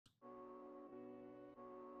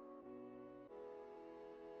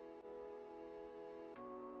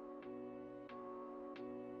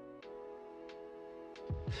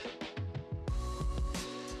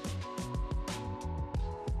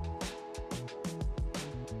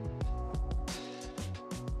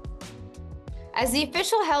As the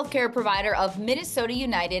official healthcare provider of Minnesota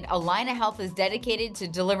United, Allina Health is dedicated to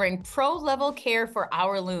delivering pro-level care for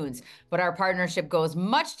our Loons. But our partnership goes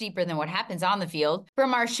much deeper than what happens on the field.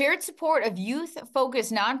 From our shared support of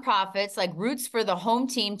youth-focused nonprofits like Roots for the Home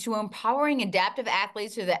Team to empowering adaptive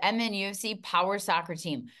athletes through the MNUFC Power Soccer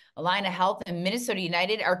Team, Allina Health and Minnesota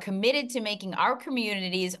United are committed to making our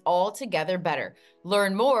communities all together better.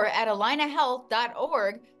 Learn more at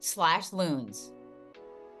allinahealth.org/loons.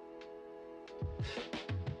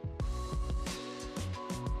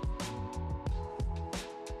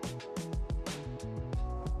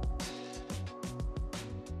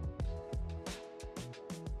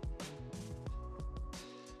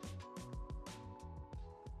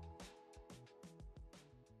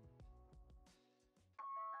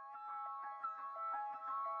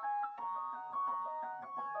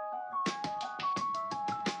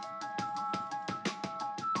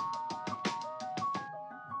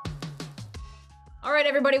 All right,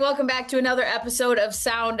 everybody, welcome back to another episode of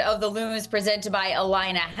Sound of the Loons presented by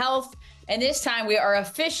Allina Health. And this time we are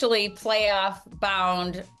officially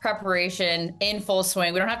playoff-bound preparation in full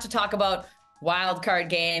swing. We don't have to talk about wild card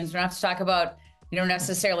games. We don't have to talk about,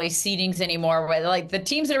 necessarily seedings anymore. Like the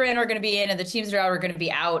teams that are in are going to be in, and the teams that are out are going to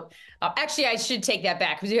be out. Actually, I should take that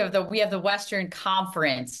back because we have the Western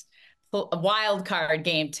Conference wild card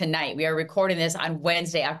game tonight. We are recording this on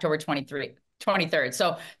Wednesday, October 23rd.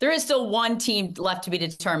 So there is still one team left to be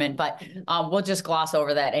determined, but we'll just gloss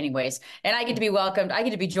over that anyways. And I get to be welcomed. I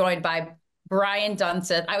get to be joined by Brian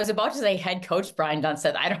Dunseth. I was about to say head coach Brian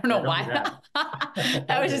Dunseth. I don't know why.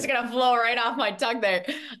 That was just going to flow right off my tongue there.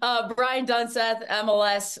 Brian Dunseth,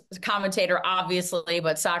 MLS commentator, obviously,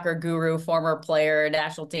 but soccer guru, former player,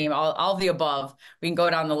 national team, all the above. We can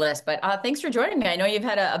go down the list. But thanks for joining me. I know you've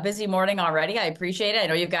had a busy morning already. I appreciate it. I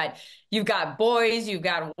know you've got boys, you've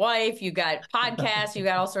got a wife, you've got podcasts, you've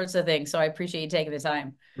got all sorts of things. So I appreciate you taking the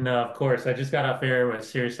time. No, of course. I just got off air with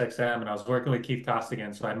SiriusXM and I was working with Keith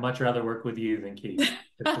Costigan, so I'd much rather work with you than Keith.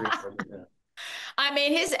 I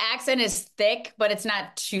mean, his accent is thick, but it's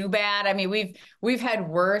not too bad. I mean, we've had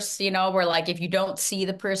worse, where like if you don't see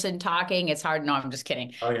the person talking, it's hard. No, I'm just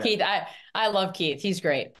kidding. Oh, yeah. Keith, I love Keith. He's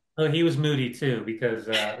great. Oh, he was moody too, because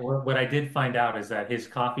what I did find out is that his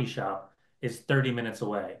coffee shop is 30 minutes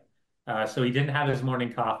away. So he didn't have his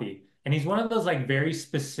morning coffee. And he's one of those like very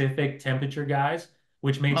specific temperature guys,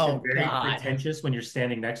 which makes him very pretentious when you're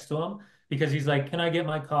standing next to him, because he's like, "Can I get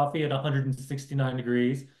my coffee at 169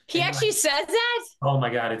 degrees?" He And actually says that? oh my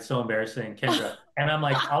God, it's so embarrassing, Kyndra. And I'm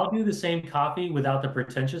like, "I'll do the same coffee without the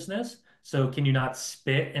pretentiousness. So can you not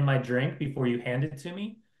spit in my drink before you hand it to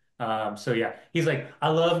me?" So yeah, he's like, "I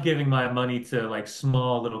love giving my money to like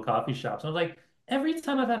small little coffee shops." I was like, "Every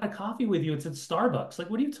time I've had a coffee with you, it's at Starbucks. Like,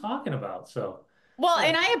 what are you talking about?" So Well, yeah.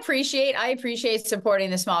 and I appreciate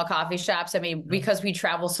supporting the small coffee shops. I mean, because we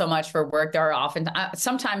travel so much for work, there are often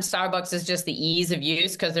sometimes Starbucks is just the ease of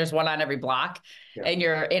use because there's one on every block, Yeah. and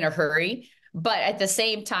you're in a hurry. But at the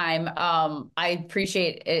same time, I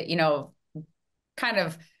appreciate it, kind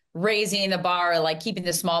of raising the bar, like keeping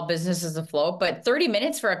the small businesses afloat. But 30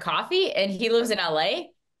 minutes for a coffee, and he lives in LA.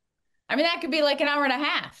 I mean, that could be like an hour and a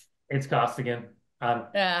half. It's Costigan.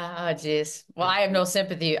 Oh, geez. Well, I have no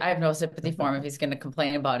sympathy. I have no sympathy for him if he's going to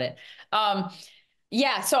complain about it.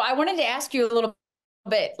 Yeah. So I wanted to ask you a little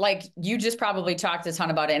bit, like you just probably talked a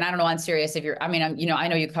ton about it, and I don't know. I'm serious. If you're, I mean, I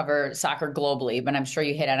know you cover soccer globally, but I'm sure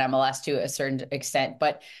you hit on MLS to a certain extent.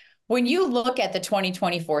 But when you look at the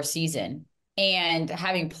 2024 season and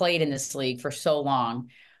having played in this league for so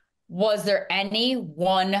long, was there any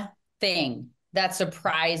one thing that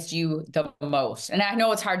surprised you the most? And I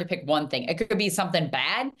know it's hard to pick one thing. It could be something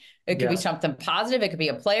bad. It could be Yeah. something positive. It could be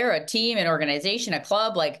a player, a team, an organization, a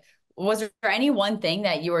club. Like, was there any one thing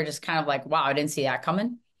that you were just kind of like, wow, I didn't see that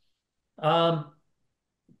coming? Um,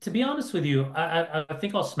 to be honest with you, I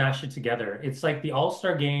think I'll smash it together. It's like the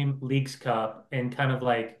All-Star Game, Leagues Cup, and kind of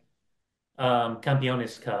like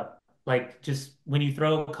Campeones Cup. Like just when you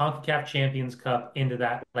throw CONCACAF Champions Cup into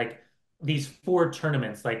that, like these four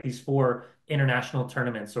tournaments, like these four international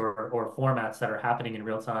tournaments or formats that are happening in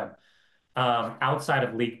real time, outside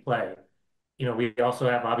of league play. We also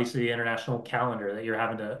have obviously the international calendar that you're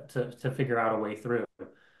having to figure out a way through.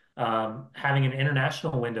 Having an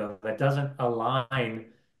international window that doesn't align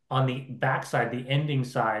on the backside, the ending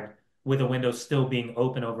side, with a window still being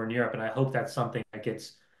open over in Europe. And I hope that's something that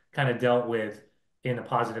gets kind of dealt with in a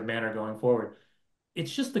positive manner going forward.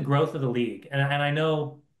 It's just the growth of the league. And I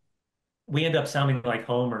know we end up sounding like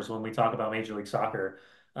homers when we talk about Major League Soccer.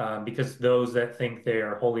 because those that think they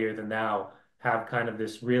are holier than thou have kind of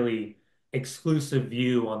this really exclusive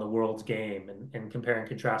view on the world's game and compare and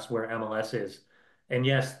contrast where MLS is. And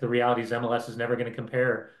yes, the reality is MLS is never going to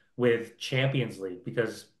compare with Champions League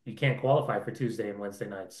because you can't qualify for Tuesday and Wednesday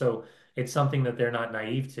nights. So it's something that they're not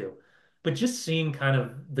naive to. But just seeing kind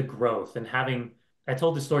of the growth and having, I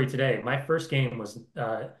told the story today. My first game was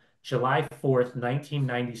July 4th,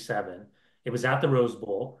 1997. It was at the Rose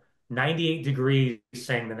Bowl. 98 degrees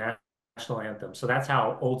sang the national anthem. So that's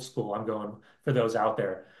how old school I'm going for those out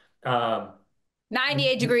there. Um,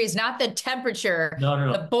 98 degrees, not the temperature, no,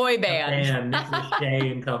 no, the no. boy The band. band, Nick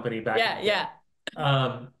Lachey and company back in Yeah, the day. yeah.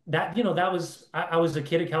 That was I was a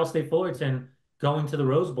kid at Cal State Fullerton going to the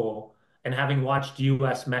Rose Bowl and having watched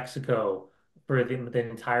US Mexico for the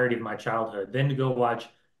entirety of my childhood. Then to go watch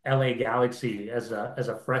LA Galaxy as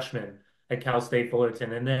a freshman at Cal State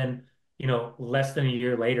Fullerton, and then less than a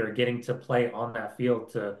year later getting to play on that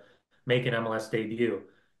field to make an MLS debut.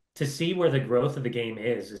 To see where the growth of the game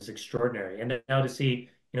is extraordinary. And now to see,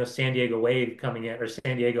 San Diego Wave coming in or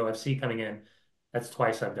San Diego FC coming in, that's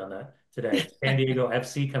twice I've done that today. San Diego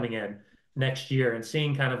FC coming in next year and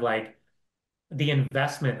seeing kind of like the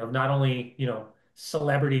investment of not only,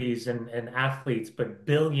 celebrities and athletes, but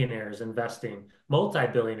billionaires investing,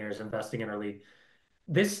 multi-billionaires investing in our league.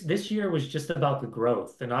 This year was just about the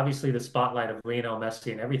growth and obviously the spotlight of Lionel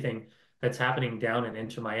Messi and everything that's happening down in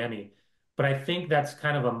Inter Miami. But I think that's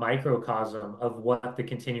kind of a microcosm of what the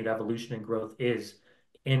continued evolution and growth is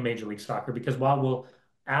in Major League Soccer. Because while we'll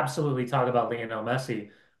absolutely talk about Lionel Messi,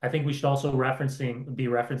 I think we should also be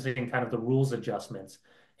referencing kind of the rules adjustments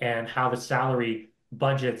and how the salary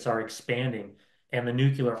budgets are expanding and the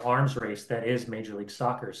nuclear arms race that is Major League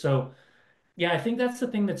Soccer. So yeah, I think that's the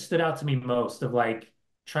thing that stood out to me most of like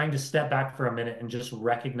trying to step back for a minute and just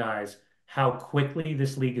recognize how quickly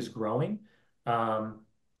this league is growing. Um,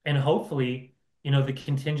 and hopefully, the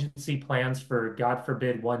contingency plans for, God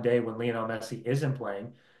forbid, one day when Lionel Messi isn't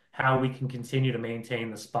playing, how we can continue to maintain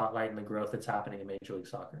the spotlight and the growth that's happening in Major League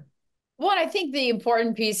Soccer. Well, I think the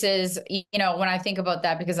important piece is, when I think about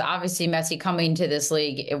that, because obviously Messi coming to this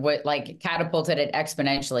league, it would like catapulted it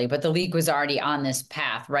exponentially, but the league was already on this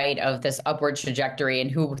path, right, of this upward trajectory.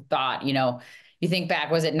 And who thought, you think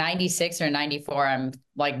back, was it 96 or 94? I'm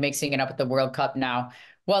like mixing it up with the World Cup now.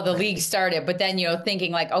 Well, the league started, but then,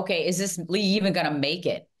 thinking like, okay, is this league even going to make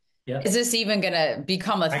it? Yeah. Is this even going to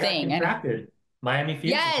become a I got thing? And contracted. Miami Fusion.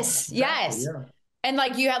 yes, Exactly. yes. Yeah. And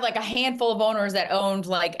like you had like a handful of owners that owned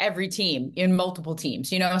like every team in multiple teams,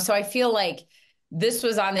 So I feel like this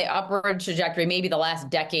was on the upward trajectory, maybe the last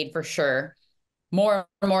decade for sure. More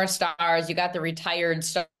and more stars. You got the retired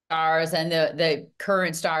stars and the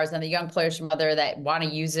current stars and the young players from other that want to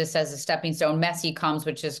use this as a stepping stone. Messi comes,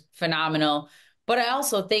 which is phenomenal. But I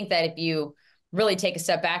also think that if you really take a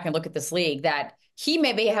step back and look at this league, that he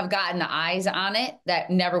maybe have gotten the eyes on it that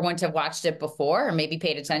never wouldn't have watched it before or maybe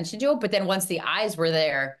paid attention to it. But then once the eyes were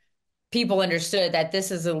there, people understood that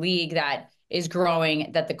this is a league that is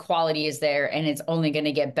growing, that the quality is there, and it's only going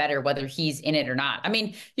to get better whether he's in it or not. I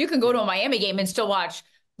mean, you can go to a Miami game and still watch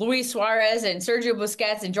Luis Suarez and Sergio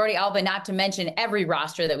Busquets and Jordi Alba, not to mention every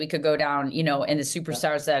roster that we could go down, and the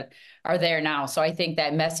superstars that are there now. So I think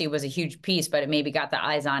that Messi was a huge piece, but it maybe got the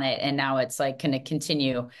eyes on it, and now it's like going to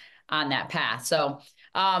continue on that path. So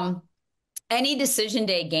any decision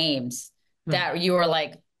day games Hmm. that you were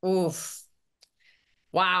like, oof,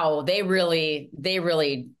 wow, they really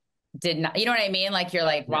did not, you know what I mean? Like you're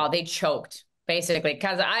like, Yeah. wow, they choked basically.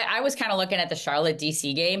 Cause I was kind of looking at the Charlotte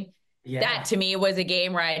DC game. That Yeah. to me was a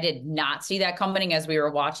game where I did not see that coming as we were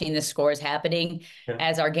watching the scores happening Yeah.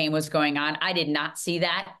 as our game was going on. I did not see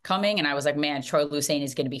that coming. And I was like, man, Troy Lucane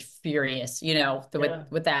is going to be furious, Yeah.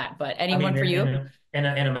 with that. But I anyone mean, for you?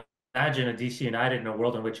 and imagine a DC United in a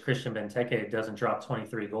world in which Christian Benteke doesn't drop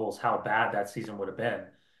 23 goals, how bad that season would have been.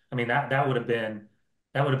 I mean, that would have been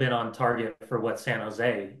on target for what San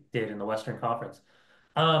Jose did in the Western Conference.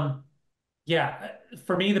 Um, yeah,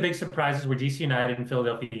 for me, the big surprises were DC United and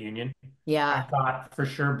Philadelphia Union. I Yeah. thought for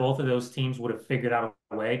sure both of those teams would have figured out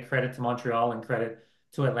a way. Credit to Montreal and credit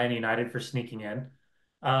to Atlanta United for sneaking in.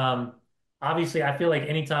 Um, Obviously, I feel like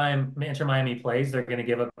anytime Inter Miami plays, they're going to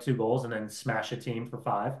give up 2 goals and then smash a team for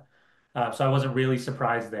 5. So I wasn't really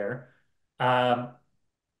surprised there. Um,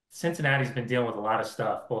 Cincinnati's been dealing with a lot of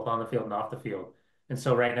stuff, both on the field and off the field. And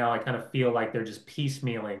so right now, I kind of feel like they're just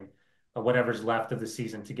piecemealing whatever's left of the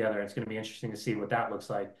season together. It's going to be interesting to see what that looks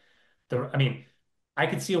like. I mean, I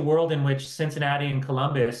could see a world in which Cincinnati and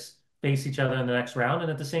Columbus face each other in the next round,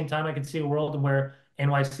 and at the same time, I could see a world in where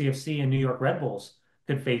NYCFC and New York Red Bulls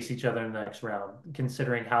could face each other in the next round,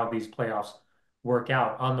 considering how these playoffs work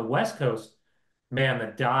out. On the West Coast, man, the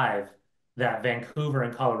dive that Vancouver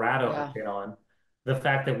and Colorado have Yeah. been on, the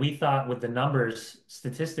fact that we thought with the numbers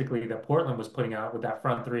statistically that Portland was putting out with that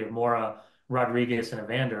front three of Mora, Rodriguez, and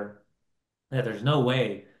Evander, that there's no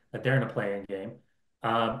way that they're in a play-in game.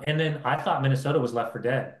 And then I thought Minnesota was left for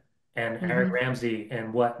dead. And Eric Hmm. Ramsay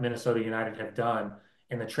and what Minnesota United have done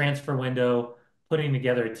in the transfer window, putting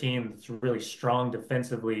together a team that's really strong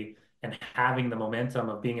defensively and having the momentum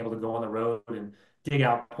of being able to go on the road and dig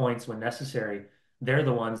out points when necessary. They're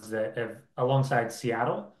the ones that have, alongside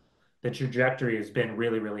Seattle, the trajectory has been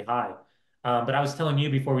really, really high. But I was telling you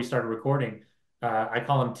before we started recording, I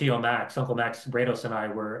call him Tio Max. Uncle Max Brados and I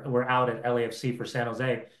were out at LAFC for San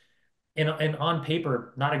Jose. And on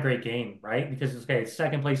paper, not a great game, right? Because it's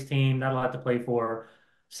second place team, not a lot to play for.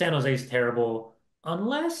 San Jose's terrible,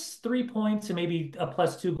 unless 3 points and maybe a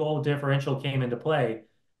 +2 goal differential came into play.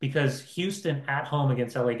 Because Houston at home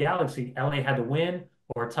against LA Galaxy, LA had to win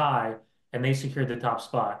or tie, and they secured the top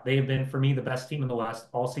spot. They have been, for me, the best team in the West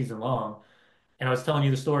all season long. And I was telling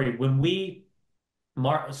you the story when we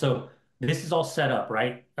so this is all set up,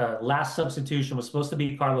 right? Last substitution was supposed to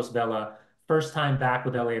be Carlos Vela, first time back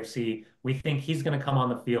with LAFC. We think he's going to come on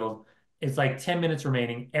the field. It's like 10 minutes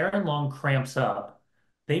remaining. Aaron Long cramps up.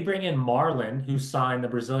 They bring in Marlon, who signed the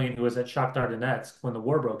Brazilian who was at Shakhtar Donetsk when the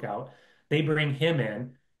war broke out. They bring him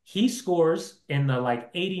in. He scores in the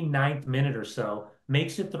like 89th minute or so,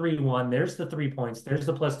 makes it 3-1. There's the 3 points. There's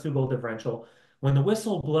the +2 goal differential. When the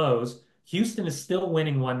whistle blows, Houston is still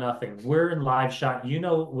winning 1-0. We're in live shot. You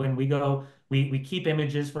know, when we go, we keep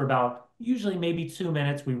images for about usually maybe 2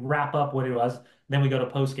 minutes. We wrap up what it was, then we go to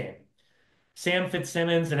post game. Sam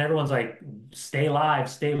Fitzsimmons and everyone's like, stay live,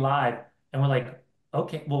 stay live. And we're like,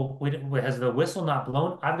 okay, well, has the whistle not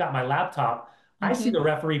blown? I've got my laptop. I see the Hmm.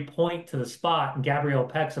 referee point to the spot and Gabriel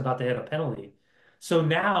Peck's about to hit a penalty. So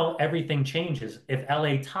now everything changes. If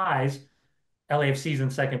LA ties, LAFC's in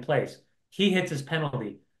second place. He hits his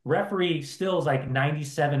penalty. Referee stills like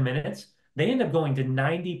 97 minutes. They end up going to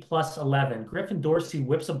 90 plus 11. Griffin Dorsey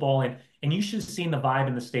whips a ball in, and you should have seen the vibe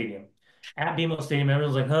in the stadium. At BMO Stadium,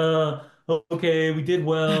 everyone's like, okay, we did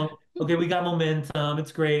well. Okay, we got momentum.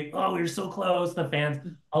 It's great. Oh, we were so close. The fans,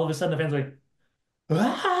 all of a sudden, the fans are like,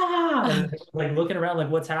 ah! And like looking around, like,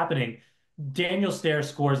 what's happening? Daniel Stair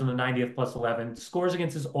scores in the 90th plus 11, scores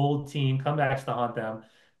against his old team, comebacks to haunt them.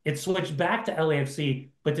 It switched back to LAFC,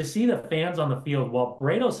 but to see the fans on the field while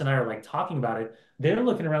Brados and I are like talking about it, they're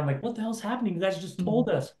looking around like, what the hell's happening? You guys just told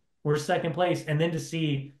us we're second place. And then to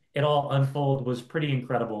see it all unfold was pretty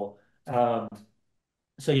incredible.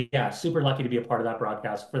 So yeah, super lucky to be a part of that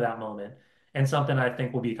broadcast for that moment and something I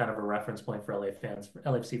think will be kind of a reference point for LA fans, for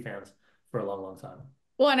LAFC fans for a long, long time.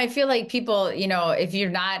 Well, and I feel like people, if you're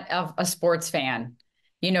not a sports fan,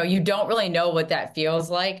 you don't really know what that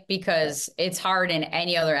feels like because it's hard in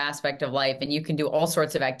any other aspect of life and you can do all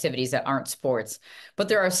sorts of activities that aren't sports. But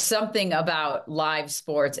there are something about live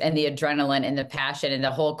sports and the adrenaline and the passion and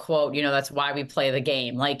the whole quote, that's why we play the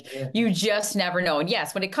game. Like Yeah. you just never know. And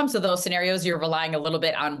yes, when it comes to those scenarios, you're relying a little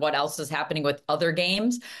bit on what else is happening with other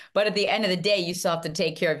games. But at the end of the day, you still have to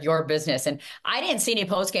take care of your business. And I didn't see any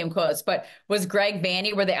post game quotes, but was Greg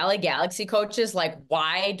Vanny, were the LA Galaxy coaches like,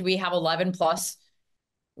 why do we have 11 plus?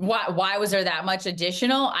 Why was there that much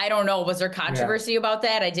additional? I don't know. Was there Yeah. controversy about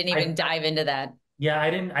that? I didn't even I dive into that. Yeah, I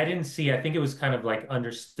didn't see. I think it was kind of like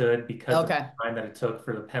understood because of the Okay. time that it took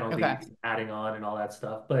for the Okay. penalties, adding on and all that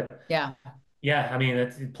stuff. But Yeah. yeah, I mean,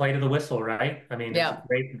 it's play to the whistle, right? I mean, it's a Yeah.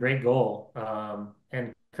 great, great goal.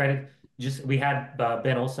 And credit, just we had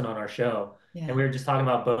Ben Olsen on our show, and Yeah. we were just talking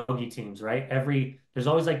about bogey teams, right? There's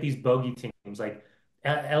always like these bogey teams, like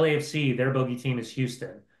LAFC, their bogey team is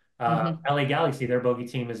Houston. Hmm. LA Galaxy, their bogey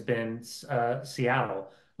team has been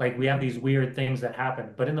Seattle. Like we have these weird things that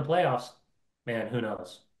happen, but in the playoffs, man, who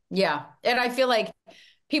knows? Yeah. And I feel like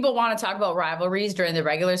people want to talk about rivalries during the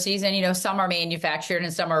regular season. Some are manufactured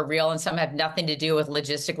and some are real and some have nothing to do with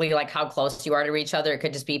logistically, like how close you are to each other. It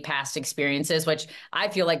could just be past experiences, which I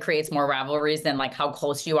feel like creates more rivalries than like how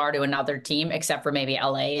close you are to another team, except for maybe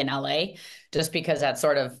LA and LA, just because that's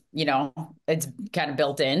sort of, it's kind of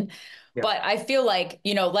built in. Yeah. But I feel like,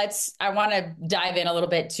 I want to dive in a little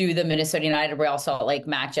bit to the Minnesota United Real Salt Lake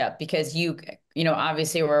matchup because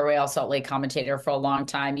obviously were a Real Salt Lake commentator for a long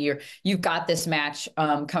time. You've got this match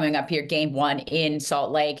coming up here, game one in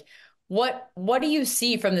Salt Lake. What do you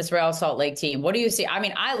see from this Real Salt Lake team? What do you see? I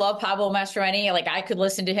mean, I love Pablo Mastroeni. Like I could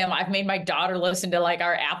listen to him. I've made my daughter listen to like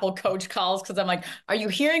our Apple coach calls because I'm like, are you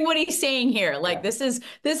hearing what he's saying here? Like Yeah.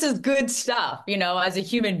 this is good stuff, as a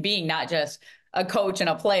human being, not just a coach and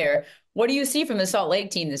a player. What do you see from the Salt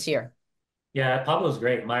Lake team this year? Yeah, Pablo's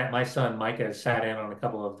great. My son Micah has sat in on a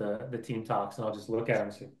couple of the team talks, and I'll just look at him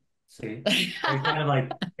and say, See, it's kind of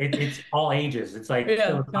like it's all ages. It's like Yeah.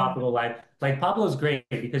 philosophical, like Pablo's great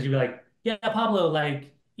because you're like, yeah, Pablo,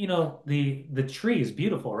 like the tree is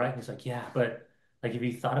beautiful, right? And he's like, yeah, but like if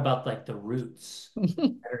you thought about like the roots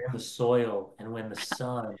that are in the soil, and when the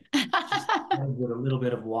sun just with a little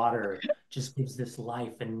bit of water just gives this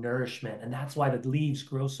life and nourishment, and that's why the leaves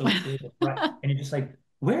grow so big and bright. And you're just like,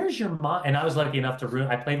 where's your mom? And I was lucky enough to room.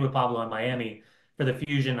 I played with Pablo in Miami for the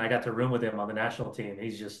Fusion. I got to room with him on the national team.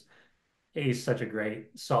 He's such a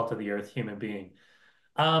great salt of the earth human being.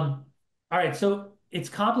 Um, all right, so it's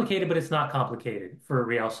complicated, but it's not complicated for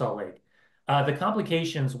Real Salt Lake. The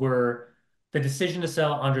complications were the decision to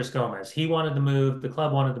sell Andres Gomez. He wanted to move, the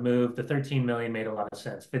club wanted to move. The 13 million made a lot of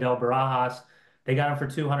sense. Fidel Barajas, they got him for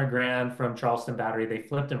 200 grand from Charleston Battery. They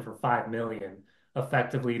flipped him for 5 million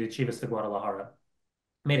effectively to Chivas de Guadalajara.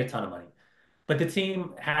 Made a ton of money. But the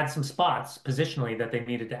team had some spots positionally that they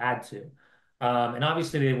needed to add to. And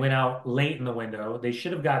obviously, they went out late in the window. They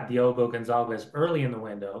should have got Diogo Gonzalez early in the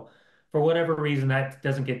window. For whatever reason, that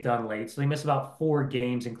doesn't get done late. So they miss about 4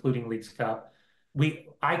 games, including Leagues Cup.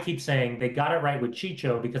 I keep saying they got it right with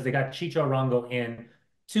Chicho because they got Chicho Arango in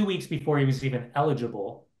 2 weeks before he was even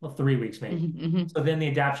eligible. Well, 3 weeks maybe. Mhm. So then the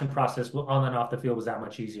adaptation process on and off the field was that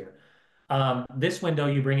much easier. This window,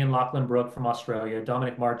 you bring in Lachlan Brook from Australia,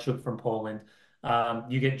 Dominic Marchuk from Poland.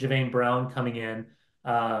 You get Javane Brown coming in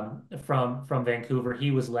from Vancouver.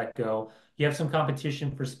 He was let go. You have some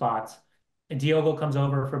competition for spots. And Diogo comes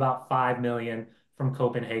over for about 5 million from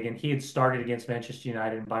Copenhagen. He had started against Manchester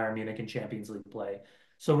United and Bayern Munich in Champions League play.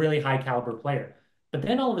 So really high caliber player. But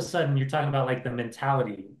then all of a sudden, you're talking about like the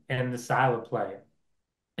mentality and the style of play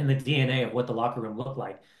and the DNA of what the locker room looked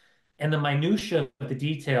like. And the minutia of the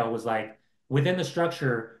detail was like within the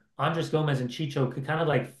structure, Andres Gomez and Chicho could kind of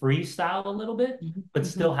like freestyle a little bit, Mhm. but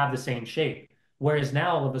still Mhm. have the same shape. Whereas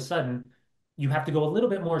now all of a sudden, you have to go a little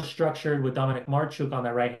bit more structured with Dominic Marchuk on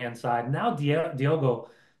that right-hand side. Now Diogo,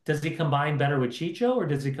 does he combine better with Chicho or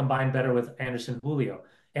does he combine better with Anderson Julio?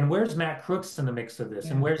 And where's Matt Crooks in the mix of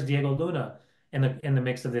this? And Yeah. where's Diego Luna in the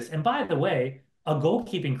mix of this? And by the way, a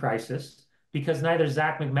goalkeeping crisis because neither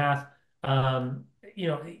Zach McMath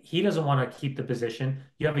he doesn't want to keep the position.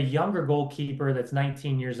 You have a younger goalkeeper that's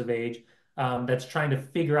 19 years of age, that's trying to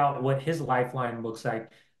figure out what his lifeline looks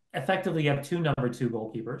like. Effectively, you have two number two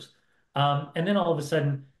goalkeepers. And then all of a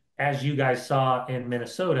sudden, as you guys saw in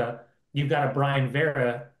Minnesota, you've got a Brian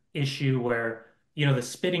Vera issue where, the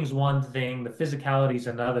spitting's one thing, the physicality's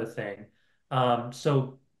another thing.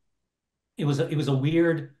 So it was a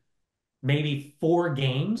weird maybe 4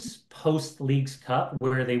 games post Leagues Cup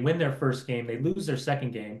where they win their first game, they lose their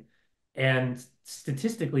second game, and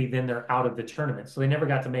statistically, then they're out of the tournament. So they never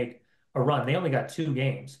got to make a run. They only got 2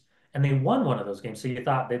 games, and they won one of those games. So you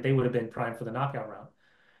thought that they would have been primed for the knockout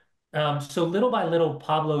round. So little by little,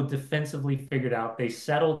 Pablo defensively figured out they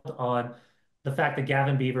settled on the fact that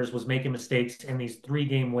Gavin Beavers was making mistakes in these 3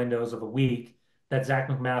 game windows of a week, that Zach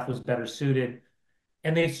McMath was better suited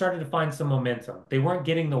and they started to find some momentum. They weren't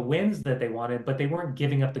getting the wins that they wanted, but they weren't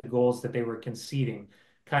giving up the goals that they were conceding,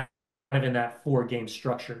 kind of in that 4 game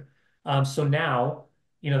structure. So now,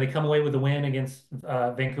 they come away with a win against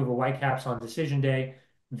Vancouver Whitecaps on decision day.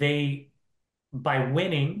 They, by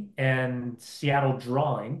winning and Seattle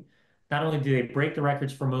drawing, not only do they break the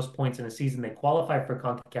records for most points in a season, they qualify for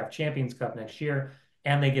CONCACAF Champions Cup next year,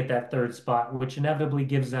 and they get that third spot, which inevitably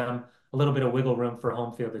gives them a little bit of wiggle room for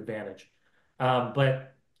home field advantage.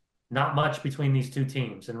 But not much between these two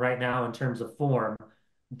teams. And right now, in terms of form,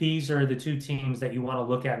 these are the two teams that you want to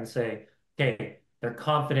look at and say, okay, they're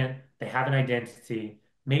confident, they have an identity.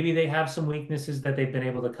 Maybe they have some weaknesses that they've been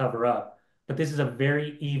able to cover up. But this is a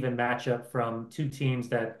very even matchup from two teams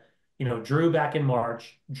that, drew back in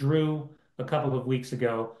March, drew a couple of weeks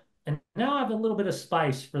ago, and now have a little bit of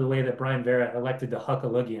spice for the way that Brian Vera elected to huck a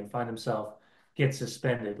loogie and find himself get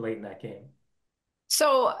suspended late in that game.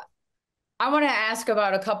 So I want to ask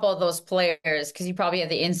about a couple of those players because you probably have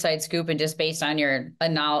the inside scoop and just based on your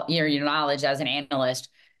knowledge as an analyst.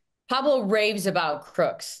 Pablo raves about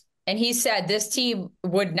Crooks, and he said this team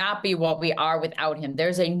would not be what we are without him.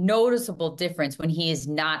 There's a noticeable difference when he is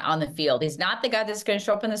not on the field. He's not the guy that's going to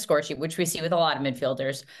show up in the score sheet, which we see with a lot of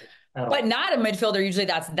midfielders, At but all. not a midfielder usually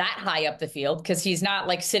that's that high up the field because he's not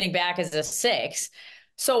like sitting back as a six.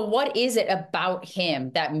 So what is it about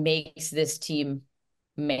him that makes this team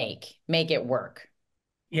make it work?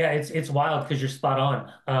 Yeah, it's wild because you're spot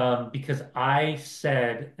on. Because I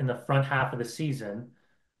said in the front half of the season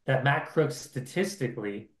that Matt Crooks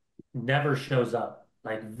statistically never shows up,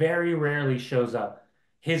 like very rarely shows up.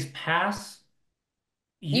 His pass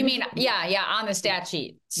You mean, usually, yeah, on the stat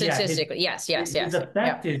sheet, yeah, his statistically. Yes, yes, his yes.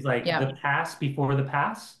 effect Yep. is like the Yep. pass before the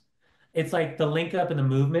pass. It's like the link up and the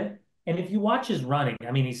movement. And if you watch his running,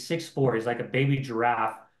 I mean, he's 6'4", he's like a baby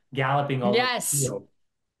giraffe galloping all over the Yes. field.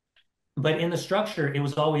 But in the structure, it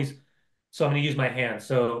was always, so I'm going to use my hand.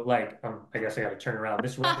 So like, I guess I got to turn around.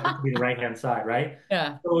 This would be the right hand side, right?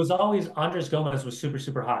 Yeah. So it was always Andres Gomez was super,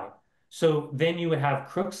 super high. So then you would have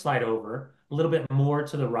Crook slide over a little bit more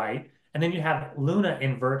to the right. And then you have Luna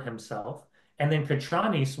invert himself. And then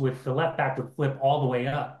Catranis with the left back would flip all the way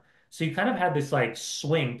up. So you kind of had this like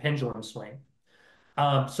swing, pendulum swing.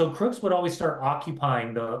 So Crooks would always start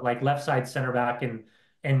occupying the like left side center back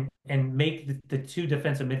and make the two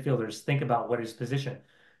defensive midfielders think about what his position.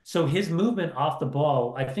 So his movement off the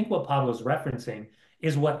ball, I think what Pablo's referencing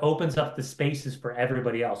is what opens up the spaces for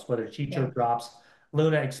everybody else, whether Yeah. Chicho drops,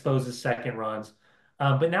 Luna exposes second runs.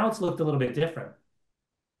 But now it's looked a little bit different.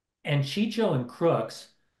 And Chicho and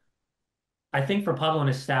Crooks I think for Pablo and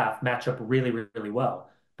his staff match up really, really well.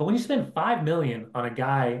 But when you spend 5 million on a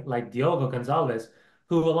guy like Diogo Gonzalez,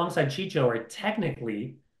 who alongside Chicho are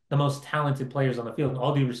technically the most talented players on the field,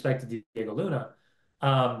 all due respect to Diego Luna,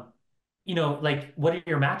 um, like what are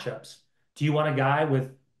your matchups? Do you want a guy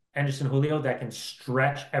with Anderson Julio that can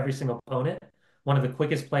stretch every single opponent, one of the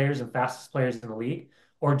quickest players and fastest players in the league?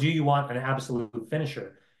 Or do you want an absolute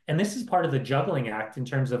finisher? And this is part of the juggling act in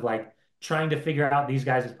terms of like trying to figure out these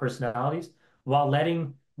guys' personalities while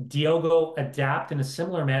letting Diogo adapt in a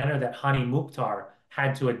similar manner that Hani Mukhtar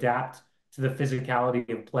had to adapt to the physicality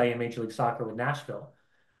of play in Major League Soccer with Nashville.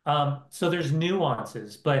 So there's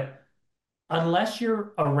nuances, but unless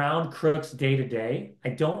you're around Crooks day to day, I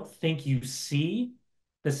don't think you see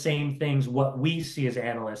the same things what we see as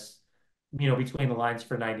analysts, between the lines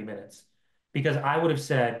for 90 minutes. Because I would have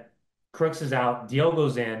said Crooks is out,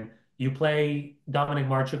 Diogo's in, you play Dominic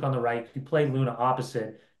Marchuk on the right, you play Luna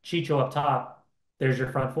opposite, Chicho up top, there's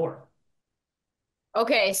your front four.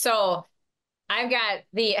 Okay, so I've got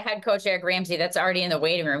the head coach, Eric Ramsay, that's already in the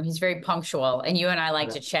waiting room. He's very punctual, and you and I like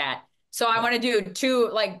Okay. to chat. So I want to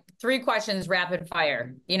do three questions rapid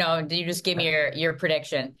fire. Do you just give me your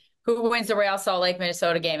prediction? Who wins the Real Salt Lake,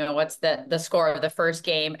 Minnesota game, and what's the score of the first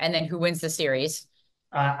game? And then who wins the series?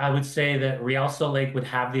 I would say that Real Salt Lake would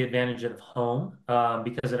have the advantage of home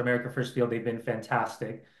because at America First Field, they've been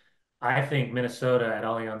fantastic. I think Minnesota at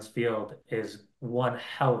Allianz Field is one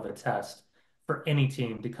hell of a test for any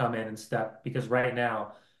team to come in and step because right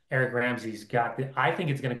now Eric Ramsey's I think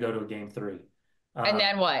it's going to go to a game three. And Uh,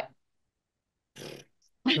 then what?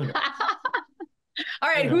 who knows? All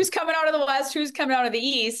Who right, knows? who's coming out of the West? Who's coming out of the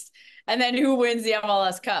East? And then who wins the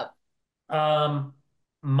MLS Cup? Um,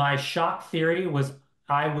 my shock theory was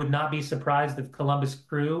I would not be surprised if Columbus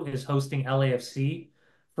Crew is hosting LAFC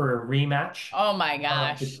for a rematch Oh my of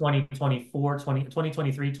the gosh. 2024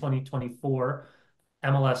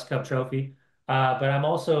 MLS Cup trophy. But I'm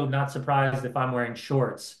also not surprised if I'm wearing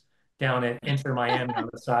shorts down at Inter Miami on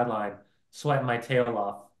the sideline, sweating my tail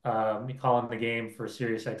off, calling the game for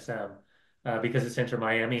Sirius XM because it's Inter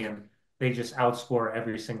Miami and they just outscore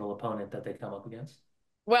every single opponent that they come up against.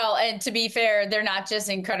 Well, and to be fair, they're not just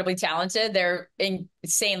incredibly talented, they're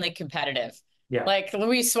insanely competitive. Yeah. Like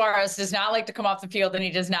Luis Suarez does not like to come off the field and he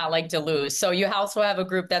does not like to lose. So you also have a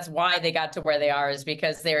group that's why they got to where they are is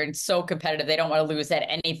because they're so competitive. They don't want to lose at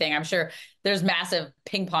anything. I'm sure there's massive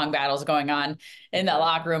ping pong battles going on in the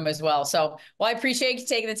locker room as well. So, well, I appreciate you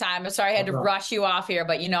taking the time. I'm sorry I No had to problem. rush you off here,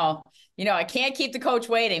 but I can't keep the coach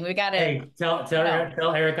waiting. We got to, Hey, tell you tell know.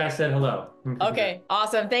 tell Eric I said hello. Okay,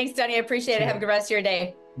 awesome. Thanks, Dunny. I appreciate it. See Have ya. a good rest of your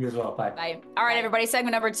day. You as well. Bye. Bye. All right, everybody.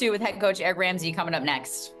 Segment number 2 with head coach Eric Ramsay coming up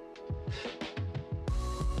next.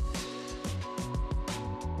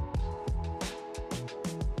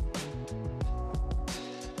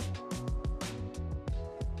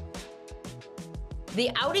 The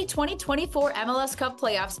Audi 2024 MLS Cup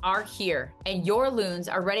playoffs are here, and your Loons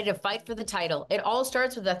are ready to fight for the title. It all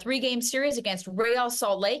starts with a 3-game series against Real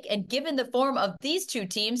Salt Lake, and given the form of these two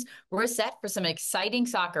teams, we're set for some exciting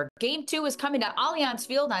soccer. Game 2 is coming to Allianz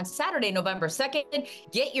Field on Saturday, November 2nd.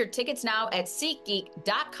 Get your tickets now at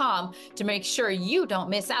SeatGeek.com to make sure you don't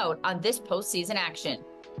miss out on this postseason action.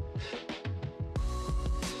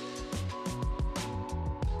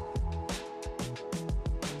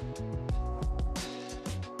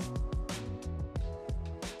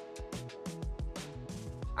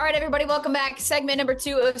 All right, everybody, welcome back. Segment number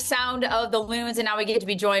 2 of Sound of the Loons. And now we get to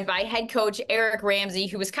be joined by head coach Eric Ramsay,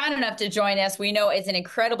 who was kind enough to join us. We know it's an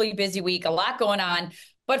incredibly busy week, a lot going on.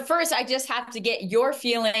 But first, I just have to get your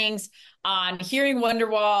feelings on hearing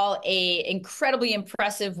Wonderwall, a incredibly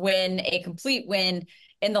impressive win, a complete win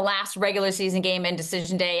in the last regular season game and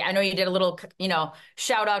decision day. I know you did a little,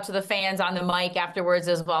 shout out to the fans on the mic afterwards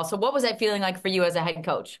as well. So what was that feeling like for you as a head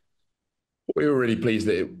coach? We were really pleased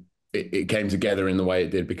that it came together in the way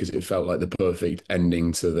it did because it felt like the perfect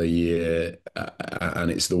ending to the year, and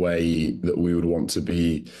it's the way that we would want to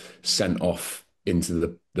be sent off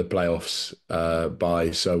into the playoffs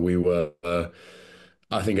by. So we were.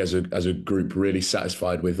 I think as a group, really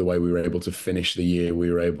satisfied with the way we were able to finish the year.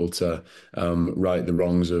 We were able to right the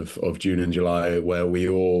wrongs of June and July, where we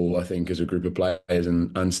all, I think, as a group of players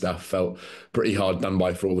and staff, felt pretty hard done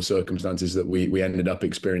by for all the circumstances that we ended up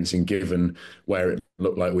experiencing, given where it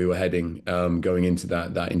looked like we were heading going into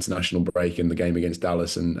that international break and the game against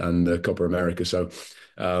Dallas and the Copa America. So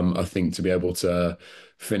I think to be able to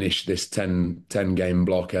finish this 10 game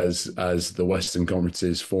block as the Western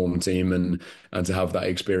Conference's form team and to have that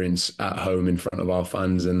experience at home in front of our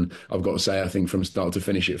fans. And I've got to say, I think from start to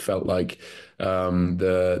finish, it felt like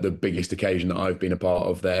the biggest occasion that I've been a part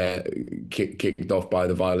of there, kicked off by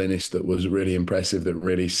the violinist, that was really impressive, that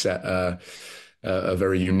really set a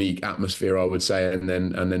very unique atmosphere, I would say, and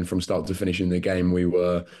then from start to finish in the game, we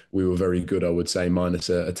were very good, I would say, minus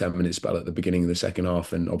a 10-minute spell at the beginning of the second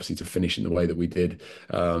half, and obviously to finish in the way that we did,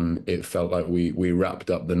 it felt like we wrapped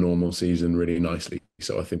up the normal season really nicely.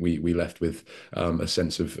 So I think we left with a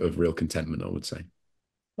sense of real contentment, I would say.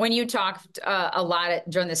 When you talked a lot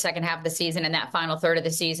during the second half of the season and that final third of the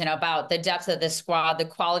season about the depth of the squad, the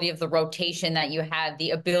quality of the rotation that you had,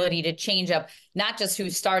 the ability to change up not just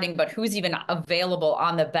who's starting, but who's even available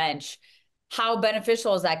on the bench, how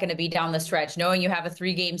beneficial is that going to be down the stretch, knowing you have a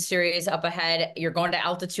 3-game series up ahead, you're going to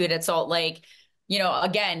altitude at Salt Lake,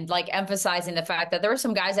 again, like emphasizing the fact that there were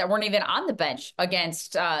some guys that weren't even on the bench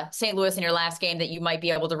against St. Louis in your last game that you might be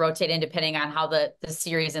able to rotate in depending on how the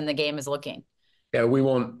series and the game is looking. Yeah, we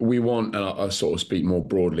want, and I'll sort of speak more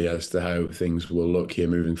broadly as to how things will look here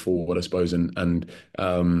moving forward, I suppose, and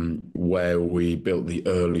where we built the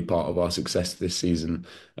early part of our success this season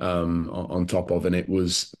on top of, and it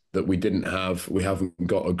was that we haven't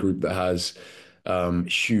got a group that has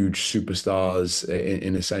huge superstars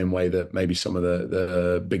in the same way that maybe some of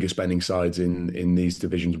the bigger spending sides in these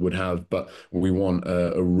divisions would have, but we want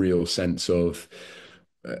a real sense of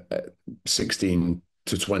 16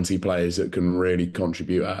 to 20 players that can really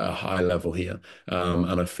contribute at a high level here.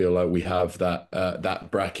 And I feel like we have that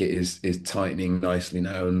bracket is tightening nicely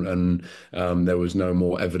now. And there was no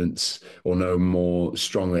more evidence or no more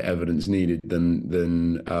stronger evidence needed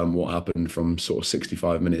than what happened from sort of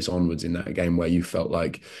 65 minutes onwards in that game, where you felt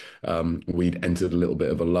like we'd entered a little bit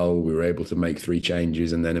of a lull. We were able to make 3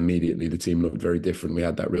 changes, and then immediately the team looked very different. We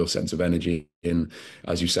had that real sense of energy. And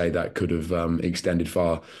as you say, that could have extended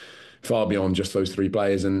far beyond just those 3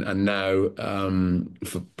 players. And now,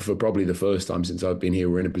 for probably the first time since I've been here,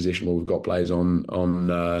 we're in a position where we've got players on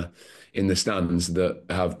in the stands that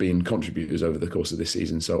have been contributors over the course of this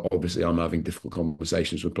season. So obviously I'm having difficult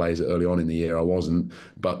conversations with players that early on in the year I wasn't,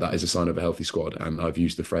 but that is a sign of a healthy squad. And I've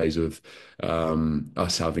used the phrase of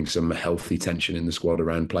us having some healthy tension in the squad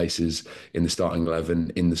around places in the starting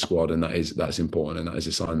 11 in the squad. And that's important. And that is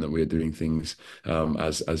a sign that we're doing things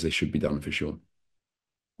as they should be done, for sure.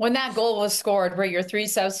 When that goal was scored, where your 3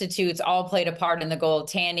 substitutes all played a part in the goal,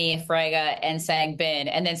 Tanny, Fraga, and Sangbin,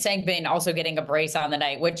 and then Sangbin also getting a brace on the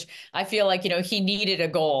night, which I feel like, he needed a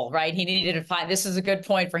goal, right? He needed to find, this is a good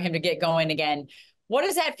point for him to get going again. What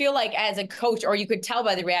does that feel like as a coach? Or you could tell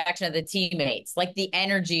by the reaction of the teammates, like the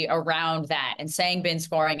energy around that and Sangbin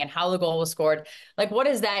scoring and how the goal was scored. Like, what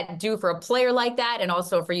does that do for a player like that? And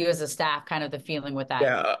also for you as a staff, kind of the feeling with that?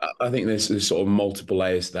 Yeah, I think there's sort of multiple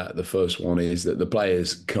layers to that. The first one is that the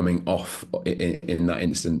players coming off in that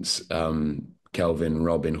instance, Kelvin,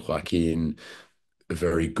 Robin, Joaquin,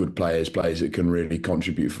 very good players that can really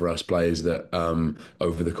contribute for us, players that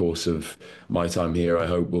over the course of my time here, I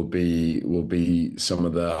hope will be some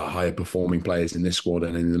of the higher performing players in this squad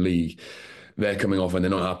and in the league. They're coming off, and they're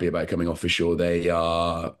not happy about coming off, for sure.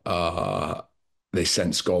 They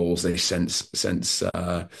sense goals, they sense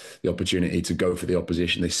the opportunity to go for the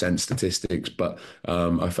opposition, they sense statistics. But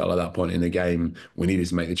I felt at that point in the game we needed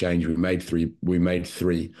to make the change. We made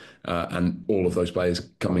three, and all of those players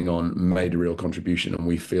coming on made a real contribution. And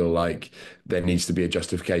we feel like there needs to be a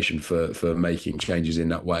justification for making changes in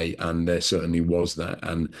that way, and there certainly was that.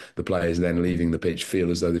 And the players then leaving the pitch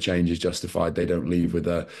feel as though the change is justified. They don't leave with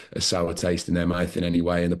a sour taste in their mouth in any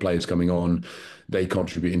way. And the players coming on, they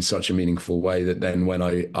contribute in such a meaningful way that then when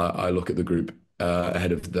I look at the group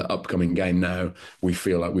ahead of the upcoming game now, we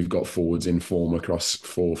feel like we've got forwards in form across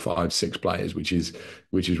 4, 5, 6 players, which is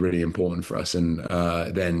really important for us. And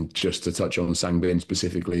then just to touch on Sangbin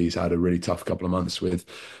specifically, he's had a really tough couple of months with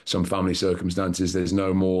some family circumstances. There's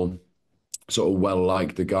no more sort of well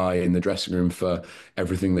liked the guy in the dressing room for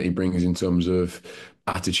everything that he brings in terms of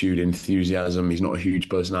attitude, enthusiasm. He's not a huge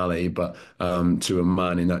personality, but to a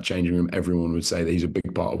man in that changing room, everyone would say that he's a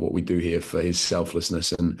big part of what we do here for his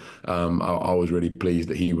selflessness. And I was really pleased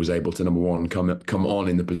that he was able to, number one, come on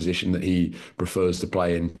in the position that he prefers to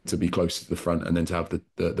play in, to be close to the front, and then to have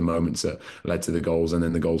the moments that led to the goals, and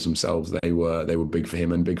then the goals themselves. They were big for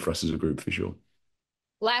him and big for us as a group for sure.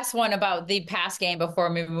 Last one about the past game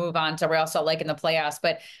before we move on to Real Salt Lake in the playoffs,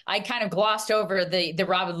 but I kind of glossed over the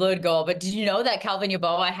Robin Lod goal. But did you know that Calvin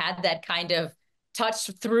Yeboah had that kind of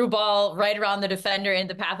touch through ball right around the defender in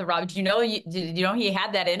the path of Robin? Did you know he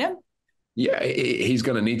had that in him? Yeah, he's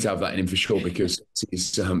going to need to have that in him for sure, because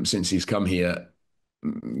since he's come here,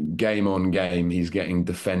 game on game, he's getting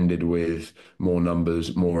defended with more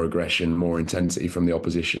numbers, more aggression, more intensity from the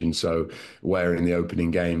opposition. So where in the opening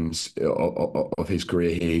games of his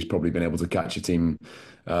career here, he's probably been able to catch a team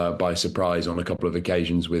by surprise on a couple of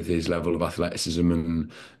occasions with his level of athleticism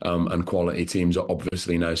and quality. Teams are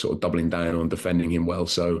obviously now sort of doubling down on defending him well.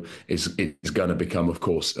 So it's going to become, of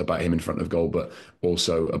course, about him in front of goal, but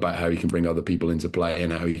also about how he can bring other people into play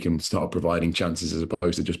and how he can start providing chances as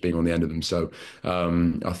opposed to just being on the end of them. So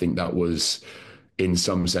I think that was, in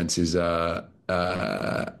some senses,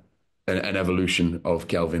 an evolution of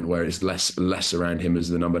Kelvin, where it's less around him as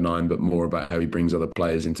the number 9, but more about how he brings other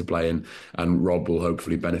players into play. And Rob will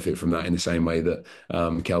hopefully benefit from that in the same way that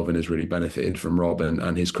Kelvin has really benefited from Rob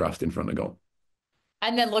and his craft in front of goal.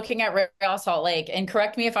 And then looking at Real Salt Lake, and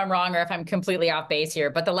correct me if I'm wrong or if I'm completely off base here,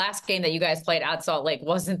 but the last game that you guys played at Salt Lake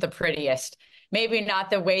wasn't the prettiest. Maybe not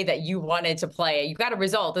the way that you wanted to play. You got a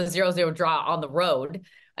result, a 0-0 draw on the road,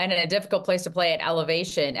 and in a difficult place to play at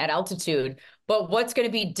elevation, at altitude. But what's going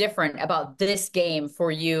to be different about this game for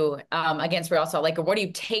you against Real Salt Lake? Or what do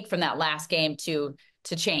you take from that last game to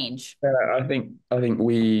change? I think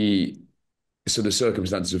so the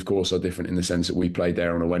circumstances, of course, are different in the sense that we played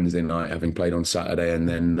there on a Wednesday night, having played on Saturday, and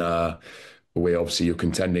then you're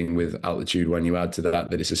contending with altitude. When you add to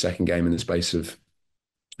that it's a second game in the space of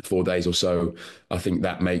 4 days or so, I think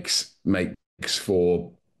that makes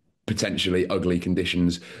for potentially ugly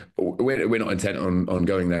conditions. We're not intent on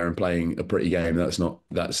going there and playing a pretty game. That's not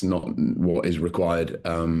what is required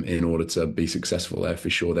in order to be successful there. For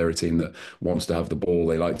sure, they're a team that wants to have the ball.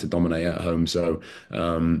 They like to dominate at home. So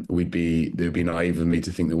it would be naive of me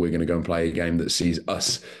to think that we're going to go and play a game that sees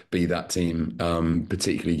us be that team,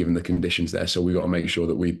 particularly given the conditions there. So we've got to make sure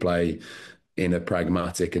that we play in a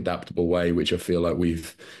pragmatic, adaptable way, which I feel like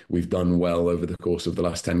we've done well over the course of the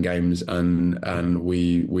last 10 games, and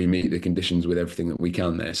we meet the conditions with everything that we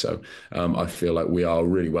can there. So I feel like we are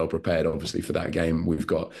really well prepared, obviously, for that game. We've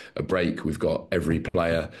got a break, we've got every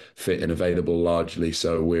player fit and available largely,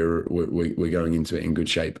 so we're going into it in good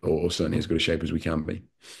shape, or certainly as good a shape as we can be.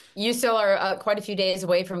 You still are quite a few days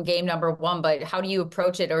away from game number 1, but how do you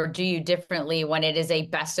approach it, or do you differently when it is a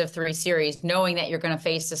best of 3 series, knowing that you're going to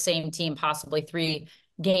face the same team possibly 3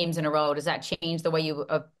 games in a row? Does that change the way you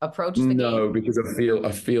approach the game? No, because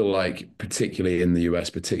I feel like, particularly in the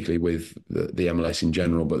US, particularly with the MLS in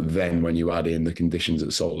general, but then when you add in the conditions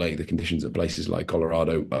at Salt Lake, the conditions at places like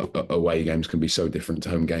Colorado, away games can be so different to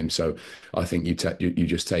home games. So I think you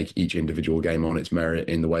just take each individual game on its merit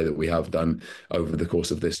in the way that we have done over the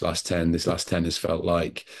course of this last 10. This last 10 has felt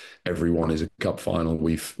like everyone is a cup final.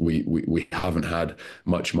 We haven't had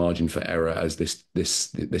much margin for error as this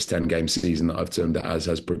 10 game season that I've termed it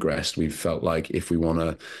as has progressed. We've felt like if we want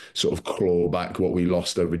to sort of claw back what we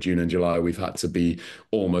lost over June and July, we've had to be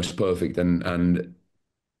almost perfect. And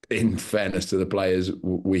in fairness to the players,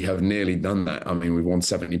 we have nearly done that. I mean, we've won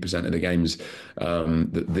 70% of the games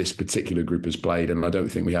that this particular group has played, and I don't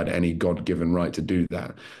think we had any God-given right to do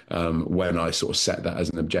that when I sort of set that as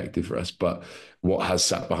an objective for us. But what has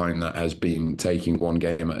sat behind that has been taking one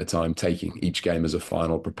game at a time, taking each game as a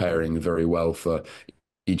final, preparing very well for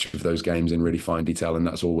each of those games in really fine detail, and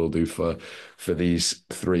that's all we'll do for these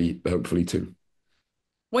 3, hopefully 2.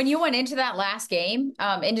 When you went into that last game,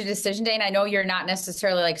 into decision day, and I know you're not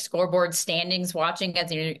necessarily like scoreboard standings watching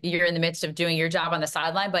as you're in the midst of doing your job on the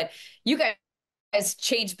sideline, but you guys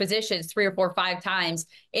changed positions 3 or 4 or 5 times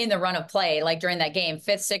in the run of play, like during that game,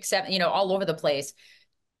 5th, 6th, 7th, all over the place.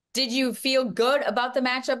 Did you feel good about the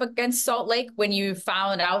matchup against Salt Lake when you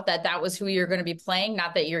found out that that was who you're going to be playing?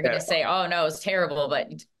 Not that you're going to say, "Oh no, it's terrible,"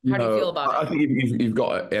 but how do you feel about it? I think you've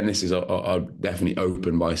got, and this is, I'll definitely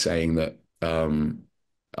open by saying that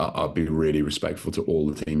I'll be really respectful to all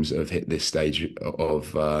the teams that have hit this stage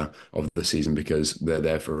of the season, because they're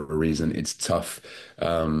there for a reason. It's tough.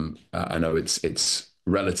 I know it's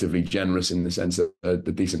relatively generous in the sense that a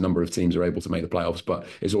decent number of teams are able to make the playoffs, but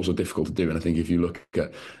it's also difficult to do. And I think if you look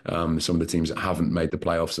at some of the teams that haven't made the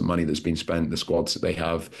playoffs, the money that's been spent, the squads that they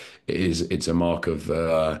have, it's a mark of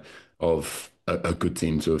a good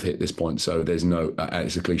team to have hit this point. So there's no,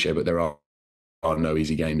 it's a cliche, but there are no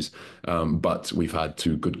easy games, but we've had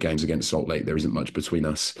 2 good games against Salt Lake. There isn't much between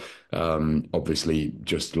us. Obviously,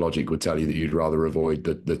 just logic would tell you that you'd rather avoid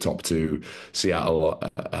the top 2. Seattle,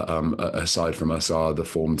 aside from us, are the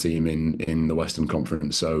form team in the Western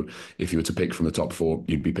Conference. So if you were to pick from the top 4,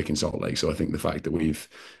 you'd be picking Salt Lake. So I think the fact that we've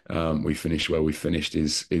finished where we finished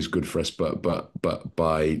is good for us. But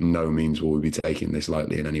by no means will we be taking this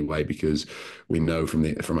lightly in any way, because we know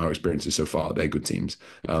from our experiences so far, they're good teams.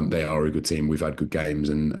 They are a good team. We've had good games,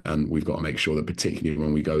 and we've got to make sure that particularly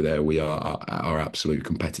when we go there, we are at our absolute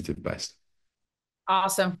competitive best.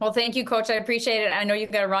 Awesome. Well, thank you, Coach. I appreciate it. I know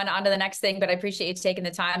you've got to run on to the next thing, but I appreciate you taking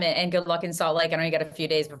the time, and good luck in Salt Lake. I know you got a few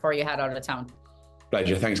days before you head out of town.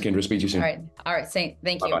 Pleasure. Thanks, Kyndra. Speak to you soon. All right. Thank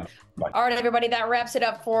you. Bye-bye. Bye. All right, everybody. That wraps it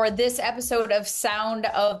up for this episode of Sound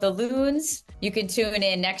of the Loons. You can tune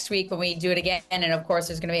in next week when we do it again. And of course,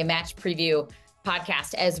 there's going to be a match preview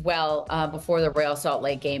podcast as well before the Royal Salt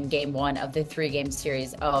Lake game 1 of the 3-game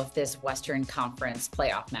series of this Western Conference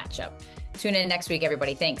playoff matchup. Tune in next week,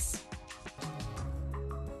 everybody. Thanks.